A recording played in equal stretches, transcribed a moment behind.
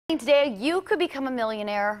Today, you could become a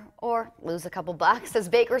millionaire or lose a couple bucks as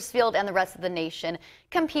Bakersfield and the rest of the nation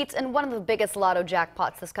competes in one of the biggest lotto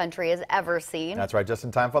jackpots this country has ever seen. That's right, just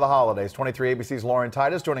in time for the holidays. 23 ABC's Lauren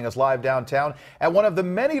Titus joining us live downtown at one of the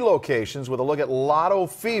many locations with a look at lotto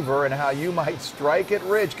fever and how you might strike it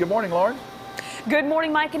rich. Good morning, Lauren. Good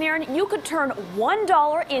morning, Mike and Aaron. You could turn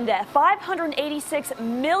 $1 into $586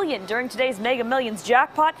 million during today's Mega Millions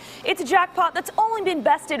jackpot. It's a jackpot that's only been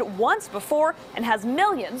bested once before and has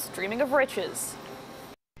millions dreaming of riches.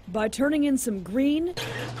 By turning in some green,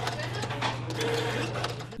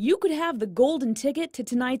 you could have the golden ticket to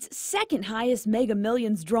tonight's second highest Mega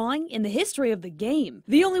Millions drawing in the history of the game.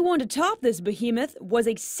 The only one to top this behemoth was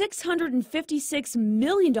a $656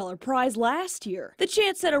 million prize last year. The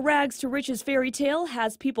chance at a rags to riches fairy tale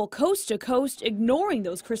has people coast to coast ignoring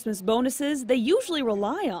those Christmas bonuses they usually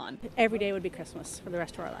rely on. Every day would be Christmas for the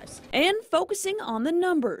rest of our lives. And focusing on the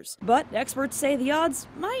numbers. But experts say the odds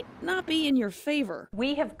might not be in your favor.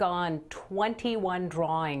 We have gone 21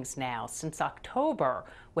 drawings now since October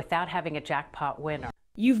without having a jackpot winner.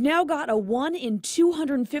 You've now got a 1 in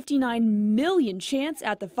 259 million chance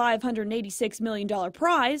at the $586 million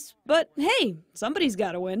prize, but hey, somebody's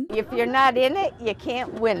got to win. If you're not in it, you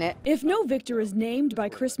can't win it. If no victor is named by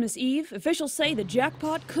Christmas Eve, officials say the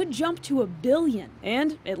jackpot could jump to $1 billion,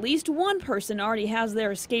 and at least one person already has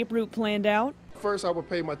their escape route planned out. First, I would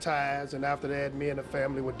pay my tithes, and after that, me and the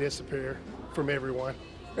family would disappear from everyone.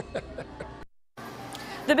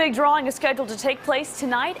 The big drawing is scheduled to take place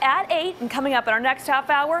tonight at 8, and coming up in our next half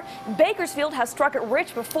hour, Bakersfield has struck it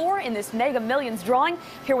rich before in this Mega Millions drawing.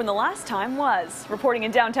 Here when the last time was. Reporting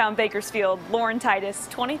in downtown Bakersfield, Lauren Titus,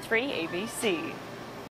 23 ABC.